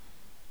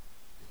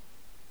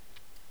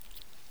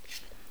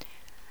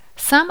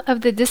Some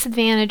of the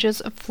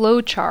disadvantages of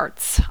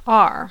flowcharts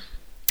are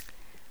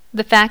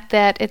the fact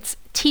that it's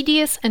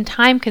tedious and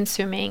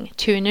time-consuming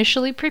to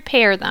initially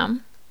prepare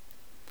them,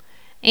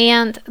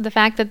 and the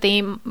fact that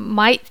they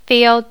might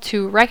fail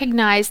to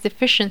recognize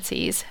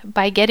deficiencies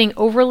by getting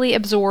overly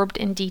absorbed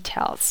in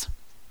details.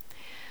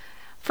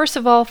 First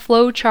of all,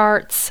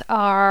 flowcharts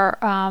are,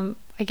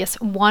 I guess,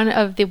 one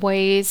of the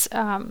ways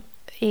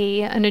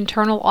an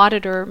internal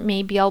auditor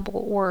may be able,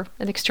 or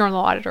an external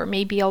auditor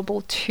may be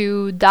able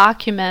to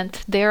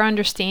document their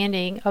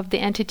understanding of the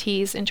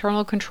entity's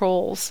internal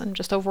controls and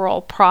just overall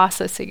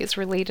processes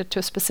related to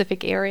a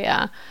specific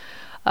area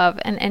of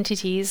an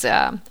entity's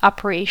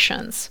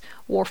operations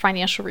or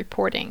financial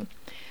reporting.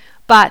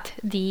 But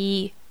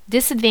the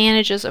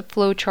disadvantages of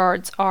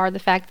flowcharts are the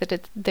fact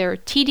that they're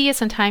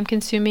tedious and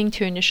time-consuming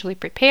to initially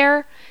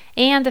prepare,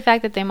 and the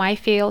fact that they might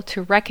fail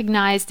to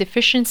recognize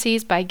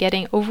deficiencies by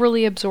getting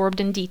overly absorbed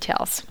in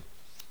details.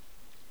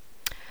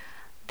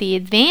 The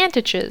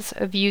advantages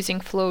of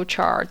using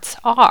flowcharts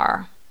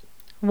are: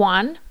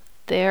 1,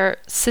 their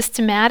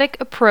systematic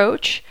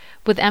approach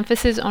with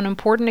emphasis on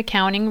important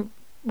accounting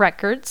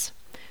records.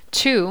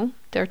 2,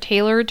 they're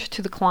tailored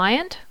to the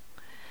client.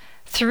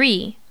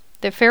 3,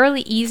 they're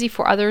fairly easy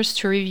for others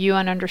to review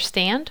and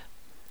understand.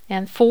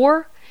 And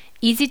 4,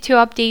 easy to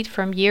update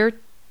from year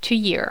to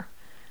year.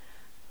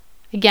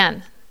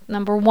 Again,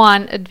 number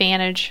 1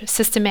 advantage,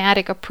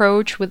 systematic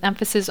approach with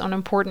emphasis on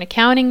important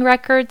accounting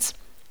records.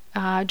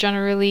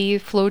 Generally,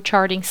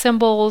 flowcharting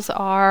symbols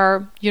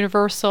are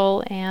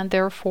universal and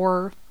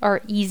therefore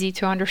are easy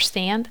to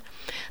understand.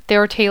 They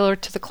are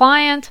tailored to the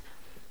client,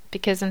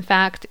 because in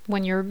fact,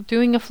 when you're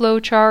doing a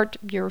flowchart,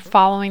 you're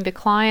following the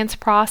client's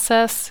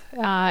process,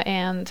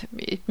 and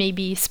it may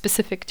be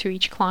specific to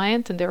each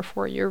client, and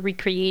therefore you're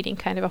recreating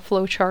kind of a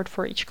flowchart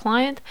for each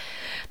client.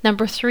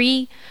 Number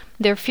 3,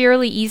 they're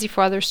fairly easy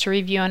for others to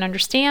review and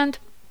understand.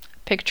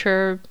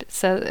 Picture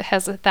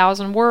has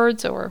 1,000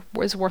 words, or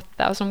is worth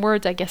 1,000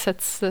 words. I guess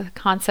that's the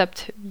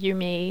concept you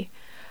may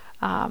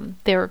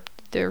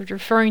they're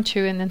referring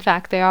to, and in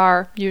fact they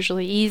are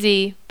usually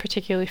easy,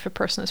 particularly if a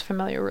person is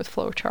familiar with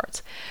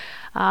flowcharts.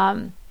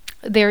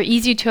 They're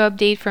easy to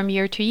update from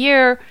year to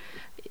year.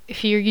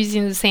 If you're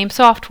using the same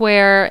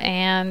software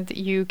and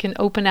you can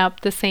open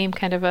up the same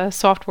kind of a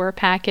software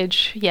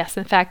package, yes,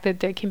 in fact, that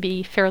they can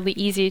be fairly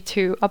easy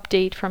to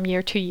update from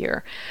year to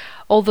year.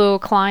 Although a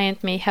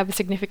client may have a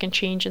significant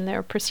change in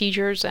their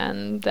procedures,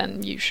 and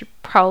then you should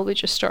probably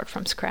just start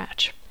from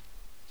scratch.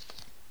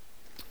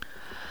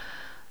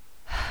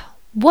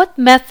 What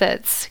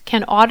methods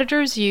can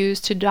auditors use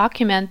to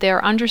document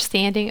their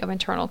understanding of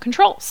internal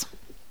controls?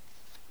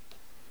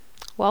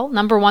 Well,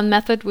 number 1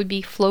 method would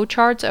be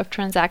flowcharts of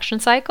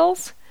transaction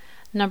cycles.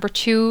 Number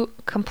 2,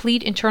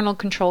 complete internal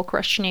control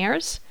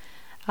questionnaires.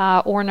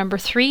 Or number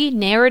 3,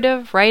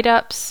 narrative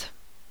write-ups,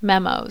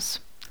 memos.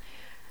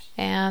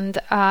 And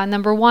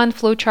number 1,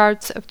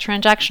 flowcharts of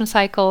transaction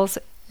cycles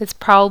is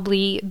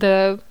probably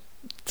the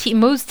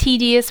most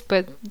tedious,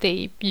 but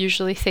they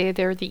usually say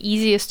they're the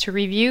easiest to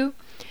review.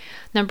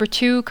 Number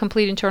 2,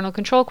 complete internal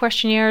control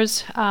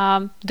questionnaires.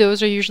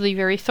 Those are usually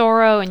very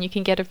thorough, and you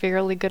can get a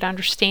fairly good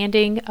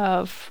understanding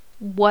of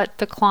what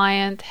the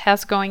client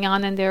has going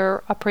on in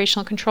their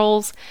operational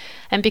controls.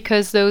 And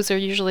because those are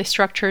usually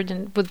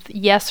structured with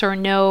yes or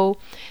no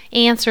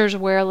answers,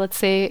 where let's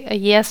say a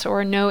yes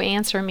or a no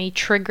answer may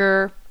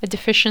trigger a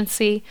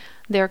deficiency,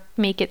 they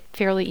make it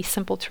fairly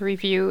simple to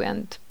review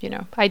and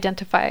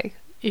identify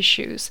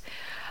issues.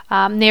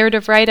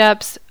 Narrative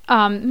write-ups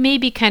may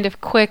be kind of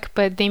quick,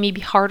 but they may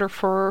be harder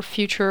for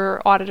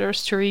future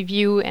auditors to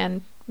review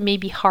and may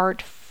be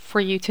hard for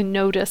you to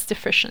notice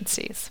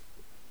deficiencies.